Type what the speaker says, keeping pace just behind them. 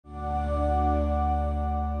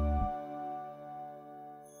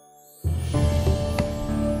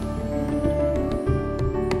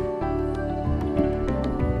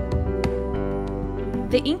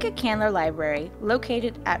The Enka-Candler Library,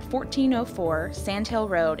 located at 1404 Sandhill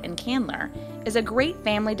Road in Candler, is a great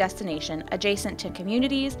family destination adjacent to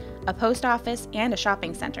communities, a post office, and a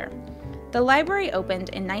shopping center. The library opened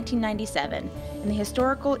in 1997 in the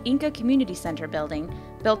historical Enka Community Center building,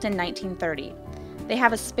 built in 1930. They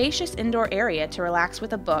have a spacious indoor area to relax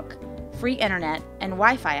with a book, free internet, and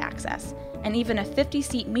Wi-Fi access, and even a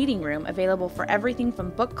 50-seat meeting room available for everything from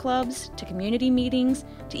book clubs to community meetings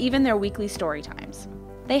to even their weekly story times.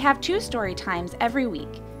 They have 2 story times every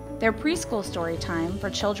week, their preschool story time for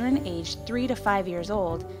children aged 3 to 5 years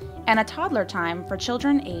old, and a toddler time for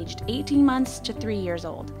children aged 18 months to 3 years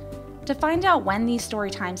old. To find out when these story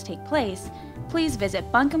times take place, please visit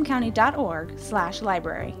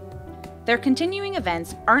buncombecounty.org/library. Their continuing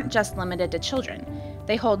events aren't just limited to children.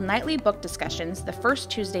 They hold nightly book discussions the first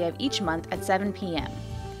Tuesday of each month at 7 p.m.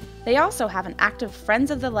 They also have an active Friends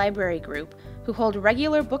of the Library group who hold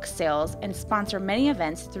regular book sales and sponsor many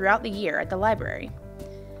events throughout the year at the library.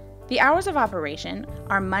 The hours of operation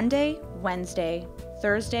are Monday, Wednesday,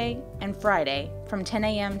 Thursday, and Friday from 10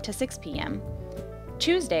 a.m. to 6 p.m.,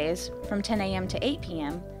 Tuesdays from 10 a.m. to 8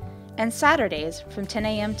 p.m., and Saturdays from 10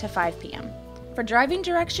 a.m. to 5 p.m. For driving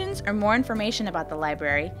directions or more information about the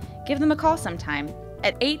library, give them a call sometime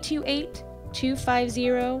at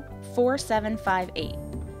 828-250-4758.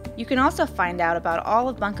 You can also find out about all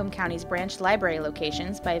of Buncombe County's branch library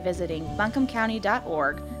locations by visiting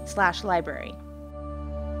buncombecounty.org/library.